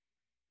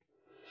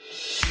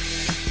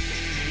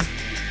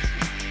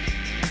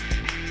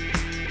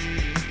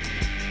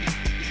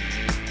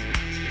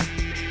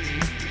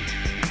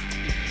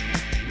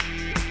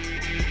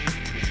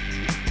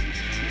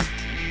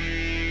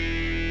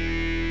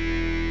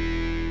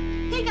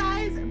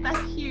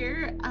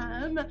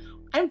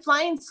I'm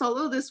flying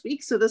solo this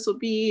week, so this will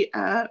be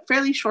a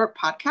fairly short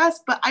podcast,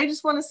 but I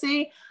just want to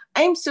say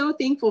I'm so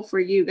thankful for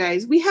you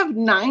guys. We have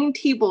 9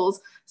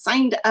 tables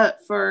signed up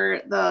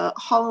for the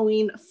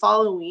Halloween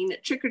following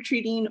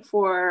trick-or-treating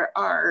for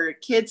our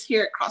kids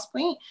here at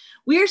Crosspoint.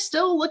 We are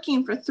still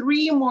looking for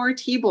 3 more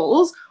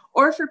tables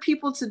or for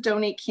people to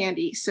donate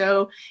candy.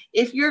 So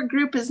if your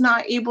group is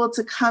not able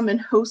to come and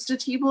host a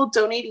table,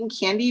 donating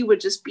candy would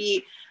just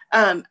be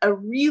a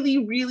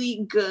really,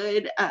 really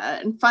good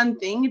and fun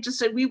thing. Just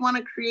that we want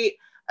to create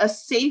a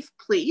safe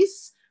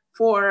place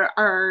for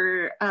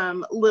our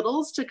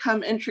littles to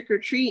come and trick or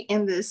treat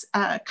in this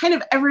kind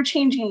of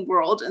ever-changing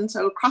world. And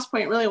so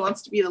Crosspoint really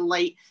wants to be the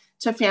light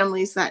to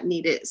families that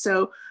need it.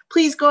 So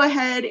please go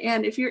ahead,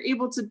 and if you're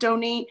able to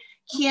donate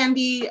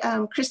candy,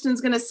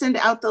 Kristen's going to send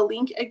out the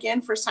link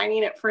again for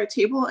signing up for a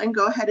table, and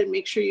go ahead and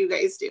make sure you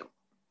guys do.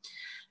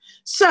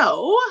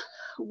 So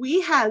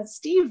we had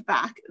Steve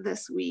back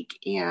this week,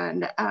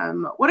 and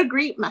what a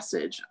great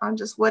message on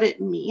just what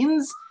it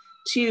means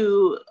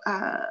to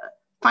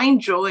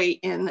find joy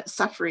in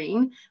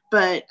suffering.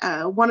 But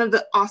one of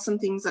the awesome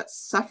things that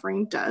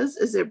suffering does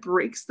is it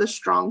breaks the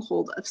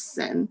stronghold of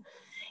sin.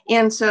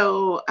 And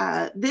so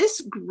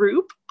this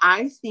group,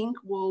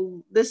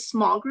 this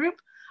small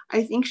group,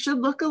 I think should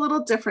look a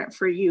little different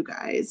for you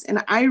guys.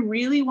 And I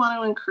really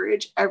want to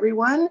encourage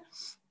everyone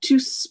to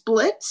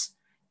split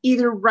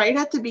either right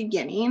at the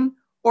beginning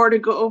or to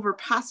go over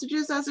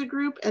passages as a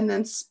group and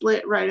then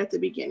split right at the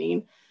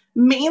beginning,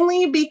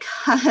 mainly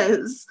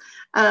because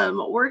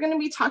we're going to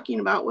be talking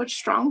about what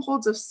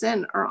strongholds of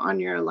sin are on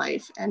your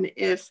life. And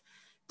if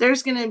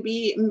there's going to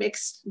be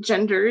mixed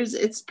genders,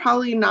 it's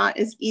probably not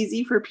as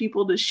easy for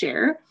people to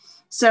share.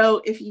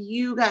 So if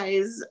you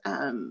guys,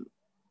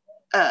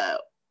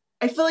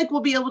 I feel like we'll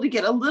be able to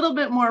get a little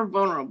bit more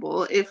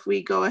vulnerable if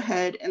we go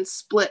ahead and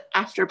split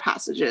after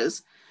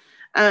passages,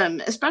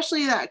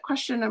 especially that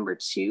question number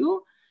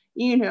 2,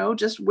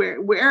 just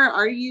where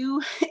are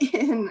you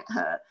in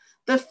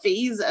the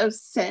phase of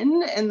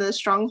sin and the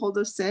stronghold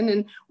of sin.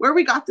 And where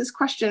we got this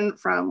question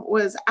from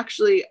was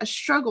actually a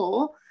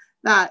struggle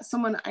that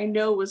someone I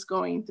know was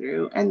going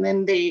through. And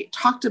then they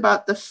talked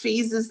about the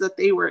phases that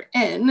they were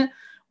in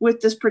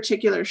with this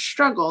particular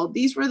struggle.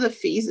 These were the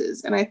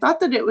phases. And I thought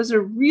that it was a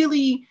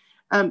really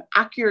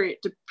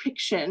accurate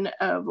depiction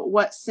of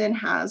what sin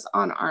has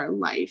on our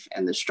life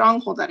and the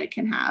stronghold that it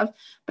can have,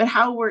 but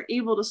how we're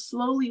able to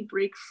slowly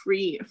break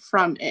free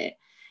from it.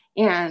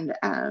 And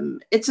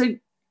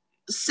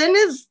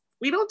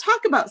we don't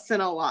talk about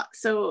sin a lot.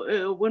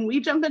 So when we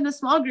jump into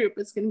small group,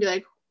 it's going to be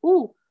like,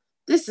 ooh,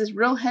 this is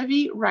real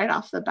heavy right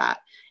off the bat.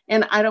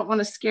 And I don't want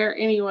to scare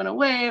anyone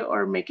away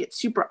or make it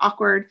super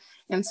awkward.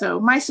 And so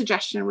my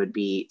suggestion would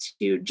be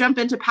to jump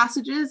into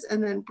passages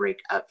and then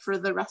break up for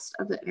the rest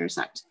of the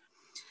intersect.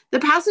 The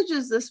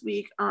passages this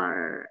week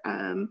are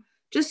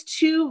just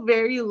 2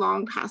 very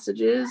long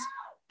passages,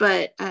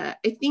 but I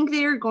think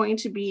they are going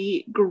to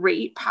be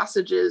great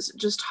passages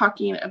just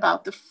talking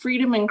about the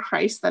freedom in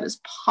Christ that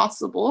is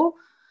possible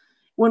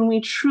when we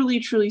truly,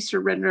 truly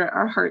surrender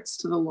our hearts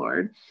to the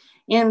Lord.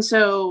 And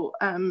so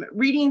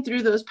reading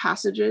through those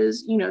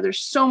passages, there's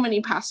so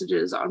many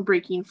passages on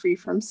breaking free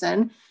from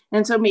sin.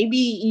 And so maybe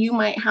you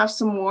might have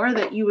some more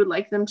that you would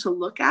like them to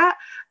look at.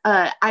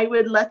 I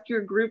would let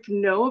your group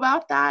know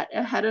about that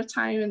ahead of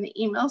time in the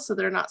email so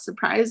they're not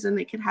surprised and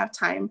they can have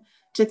time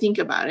to think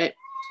about it.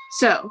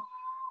 So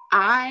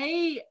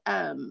I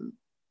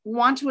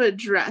want to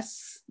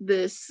address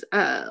this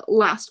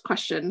last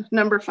question,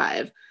 number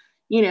 5.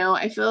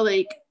 I feel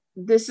like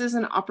this is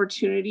an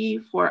opportunity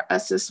for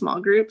us as small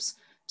groups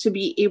to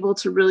be able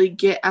to really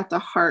get at the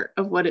heart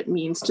of what it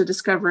means to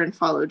discover and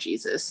follow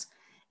Jesus.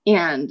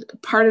 And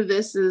part of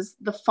this is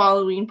the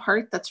following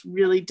part that's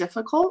really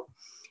difficult.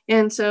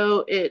 And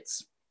so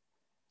it's,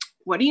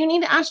 what do you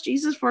need to ask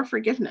Jesus for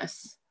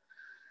forgiveness?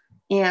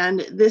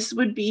 And this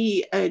would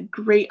be a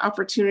great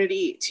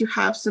opportunity to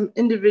have some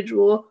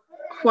individual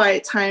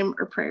quiet time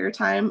or prayer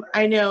time.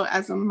 I know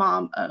as a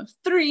mom of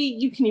 3,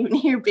 you can even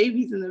hear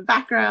babies in the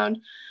background.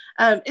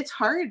 It's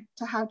hard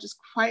to have just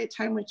quiet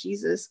time with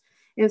Jesus.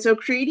 And so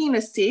creating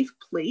a safe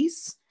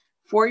place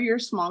for your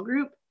small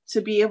group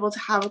to be able to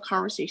have a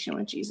conversation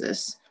with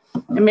Jesus.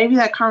 And maybe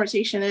that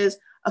conversation is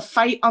a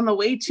fight on the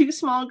way to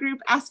small group,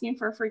 asking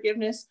for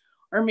forgiveness,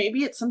 or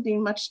maybe it's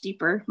something much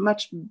deeper,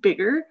 much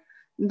bigger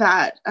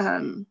that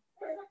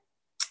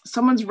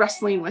someone's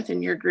wrestling with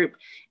in your group,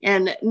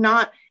 and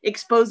not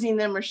exposing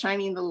them or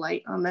shining the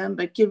light on them,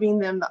 but giving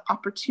them the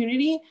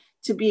opportunity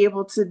to be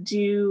able to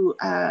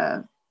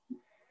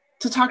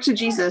to talk to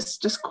Jesus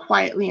just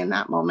quietly in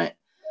that moment.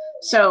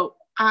 So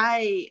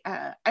I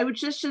would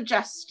just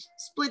suggest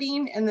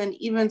splitting, and then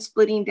even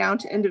splitting down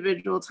to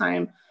individual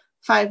time,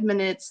 5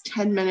 minutes,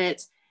 10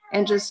 minutes,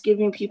 and just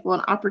giving people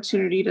an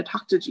opportunity to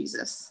talk to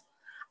Jesus.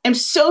 I'm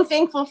so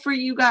thankful for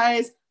you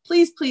guys.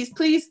 Please, please,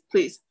 please,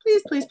 please,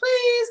 please, please,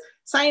 please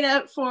sign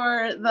up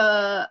for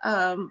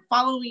the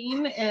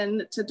following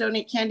and to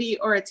donate candy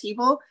or a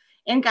table.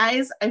 And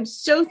guys, I'm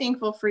so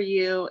thankful for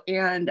you,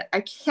 and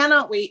I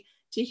cannot wait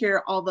to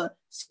hear all the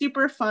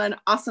super fun,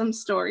 awesome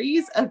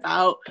stories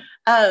about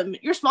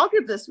your small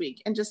group this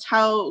week and just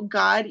how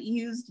God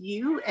used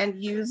you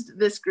and used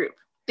this group.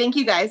 Thank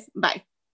you guys. Bye.